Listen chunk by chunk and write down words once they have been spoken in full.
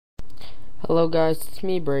Hello guys, it's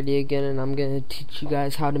me Brady again, and I'm going to teach you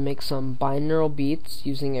guys how to make some binaural beats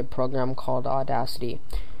using a program called Audacity.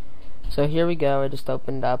 So here we go. I just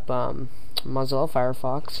opened up Mozilla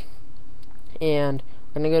Firefox, and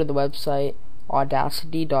we're going to go to the website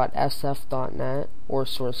audacity.sf.net or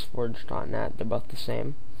sourceforge.net. They're both the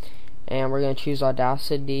same. And we're going to choose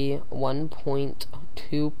Audacity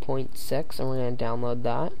 1.2.6, and we're going to download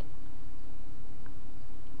that.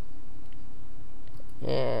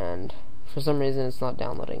 And for some reason it's not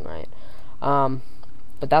downloading right,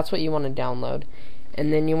 but that's what you want to download.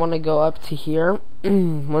 And then you want to go up to here.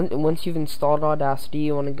 Once you've installed Audacity,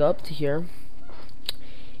 you want to go up to here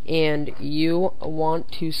and you want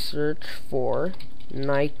to search for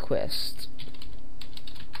Nyquist.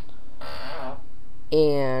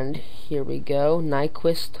 And here we go,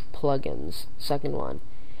 Nyquist plugins, second one.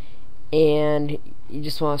 And you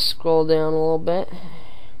just want to scroll down a little bit,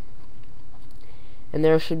 and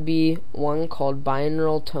there should be one called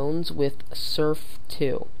Binaural Tones with Surf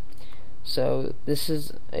 2. So this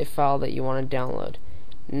is a file that you want to download.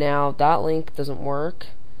 Now that link doesn't work,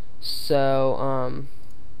 so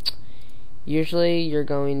usually you're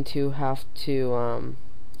going to have to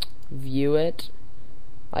view it,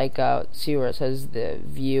 like see where it says the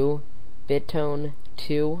view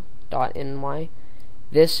bitone2.ny.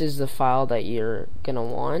 This is the file that you're gonna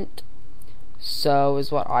want. So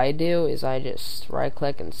is what I do is I just right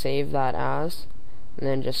click and save that as, and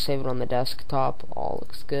then just save it on the desktop. All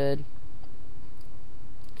looks good,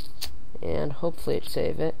 and hopefully it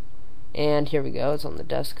save it. And here we go, it's on the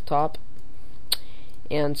desktop.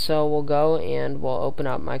 And so we'll go and we'll open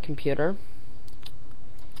up my computer,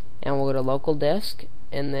 and we'll go to local disk,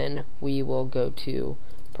 and then we will go to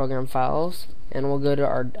program files, and we'll go to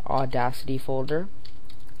our Audacity folder.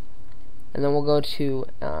 And then we'll go to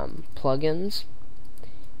plugins,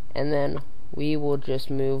 and then we will just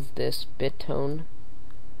move this Bitone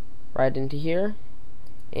right into here.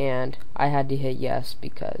 And I had to hit yes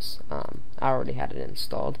because I already had it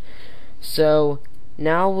installed. So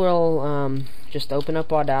now we'll just open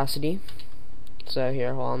up Audacity. So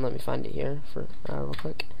here, hold on, let me find it here for real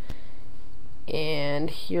quick. And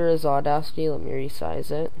here is Audacity. Let me resize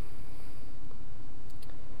it.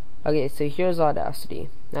 Okay, so here's Audacity.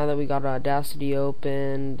 Now that we got Audacity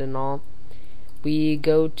opened and all, we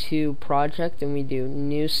go to project and we do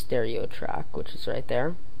new stereo track, which is right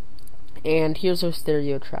there. And here's our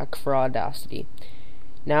stereo track for Audacity.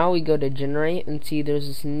 Now we go to generate and see there's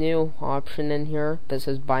this new option in here that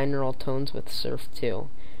says binaural tones with surf 2.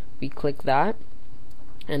 We click that,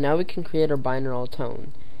 and now we can create our binaural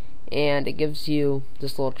tone. And it gives you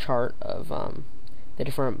this little chart of the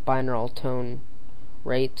different binaural tone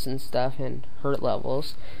rates and stuff and hertz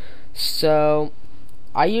levels. So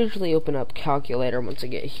I usually open up calculator once I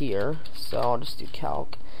get here, so I'll just do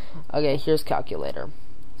calc. Okay, here's calculator.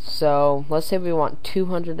 So let's say we want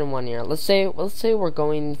 201 here. Let's say we're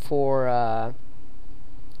going for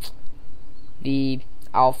the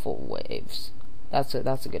alpha waves. That's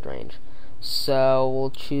a good range. So we'll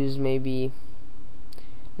choose maybe.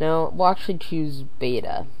 Now, we'll actually choose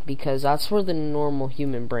beta, because that's where the normal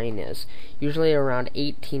human brain is, usually around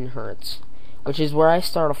 18 hertz, which is where I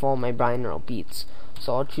start off all my binaural beats.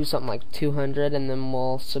 So I'll choose something like 200, and then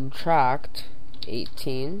we'll subtract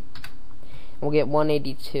 18, and we'll get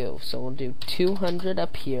 182. So we'll do 200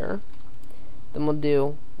 up here, then we'll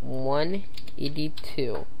do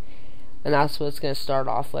 182, and that's what it's going to start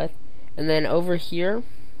off with. And then over here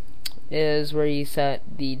is where you set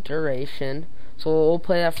the duration. So we'll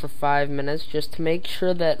play that for 5 minutes just to make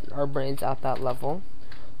sure that our brain's at that level.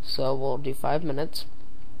 So we'll do 5 minutes.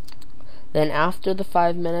 Then after the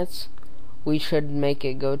 5 minutes, we should make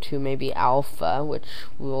it go to maybe alpha, which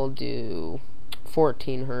we'll do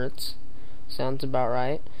 14 hertz. Sounds about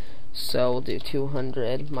right. So we'll do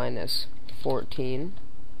 200 minus 14.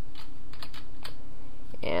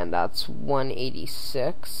 And that's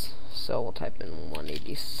 186. So we'll type in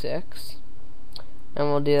 186. And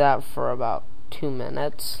we'll do that for about 2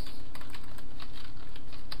 minutes.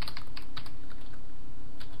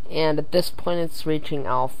 And at this point it's reaching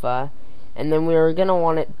alpha, and then we're gonna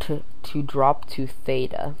want it to drop to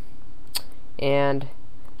theta, and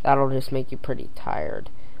that'll just make you pretty tired,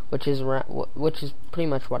 which is pretty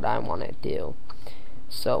much what I want to do.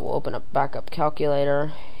 So we'll open up back up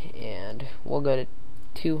calculator, and we'll go to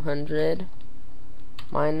 200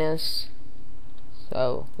 minus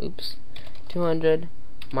 200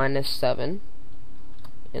 minus 7.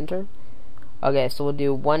 Enter. Okay, so we'll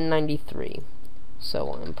do 193. So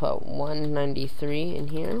we'll input 193 in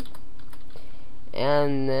here,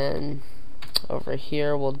 and then over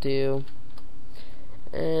here we'll do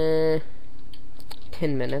 10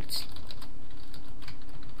 minutes.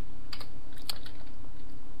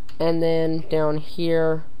 And then down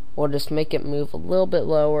here, we'll just make it move a little bit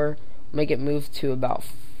lower, make it move to about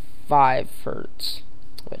 5 Hertz,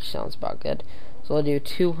 which sounds about good. So we'll do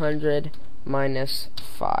 200 minus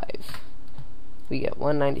 5. We get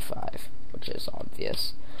 195, which is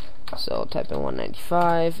obvious. So I'll type in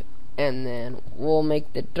 195, and then we'll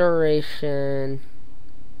make the duration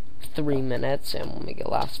 3 minutes, and we'll make it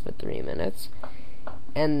last for 3 minutes.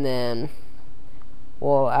 And then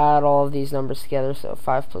we'll add all of these numbers together, so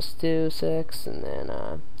 5 plus 2, 6, and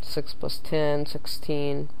then 6 plus 10,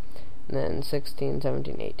 16, and then 16,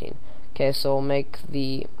 17, 18. Okay, so we'll make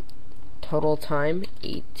the total time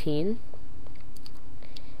 18.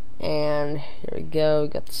 And here we go, we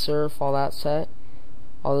got the surf, all that set.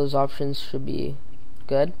 All those options should be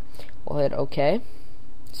good. We'll hit OK.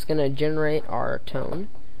 It's going to generate our tone,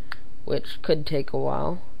 which could take a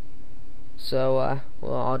while. So,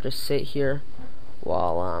 well, I'll just sit here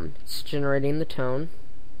while it's generating the tone.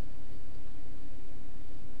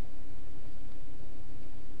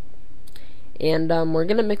 And we're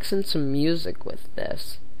gonna mix in some music with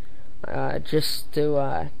this, just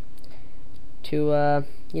to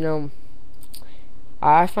you know,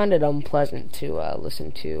 I find it unpleasant to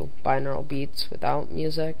listen to binaural beats without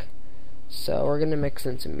music, so we're gonna mix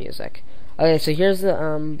in some music. Okay, so here's the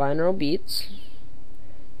binaural beats.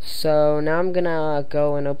 So now I'm gonna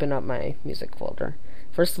go and open up my music folder.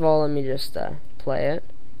 First of all, let me just play it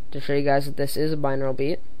to show you guys that this is a binaural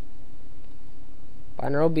beat.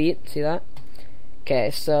 Binaural beat, see that? Okay,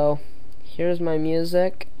 so here's my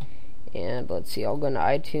music, and let's see, I'll go into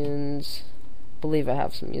iTunes. I believe I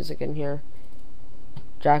have some music in here.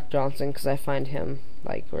 Jack Johnson, because I find him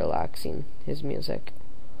like relaxing, his music.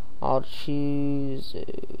 I'll choose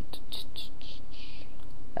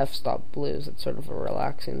F-Stop Blues. It's sort of a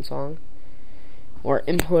relaxing song. Or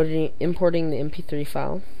importing the Mp3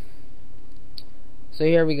 file. So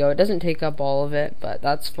here we go. It doesn't take up all of it, but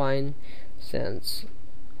that's fine since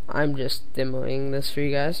I'm just demoing this for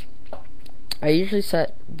you guys. I usually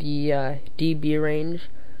set the dB range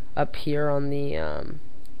up here on the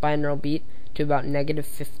binaural beat to about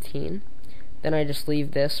 -15. Then I just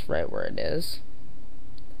leave this right where it is.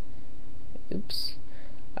 Oops.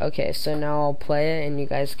 Okay, so now I'll play it and you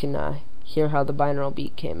guys can hear how the binaural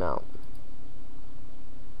beat came out.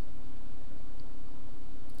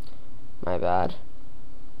 My bad.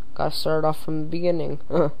 Gotta start off from the beginning.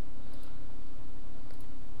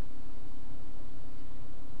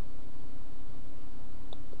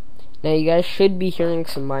 Now you guys should be hearing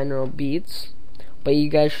some binaural beats, but you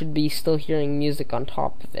guys should be still hearing music on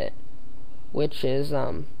top of it, which is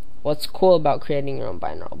what's cool about creating your own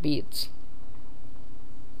binaural beats.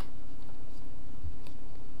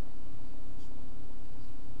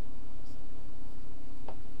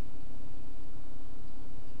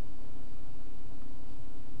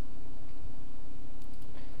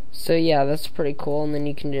 So yeah, that's pretty cool, and then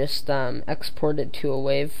you can just export it to a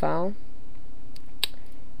WAV file,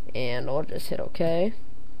 and I'll just hit OK.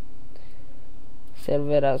 Save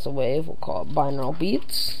it as a WAV, we'll call it binaural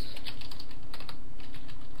beats.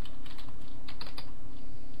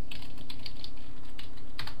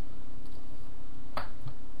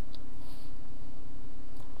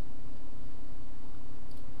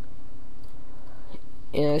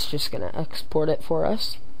 And it's just gonna export it for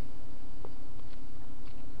us.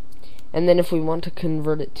 And then if we want to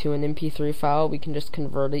convert it to an MP3 file, we can just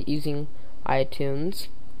convert it using iTunes,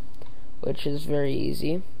 which is very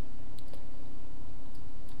easy.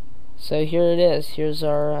 So here it is. Here's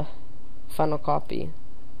our final copy.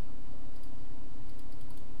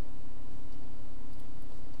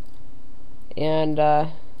 And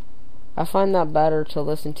I find that better to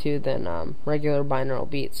listen to than regular binaural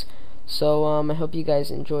beats. So I hope you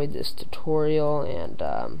guys enjoyed this tutorial,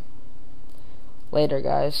 and later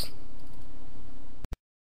guys.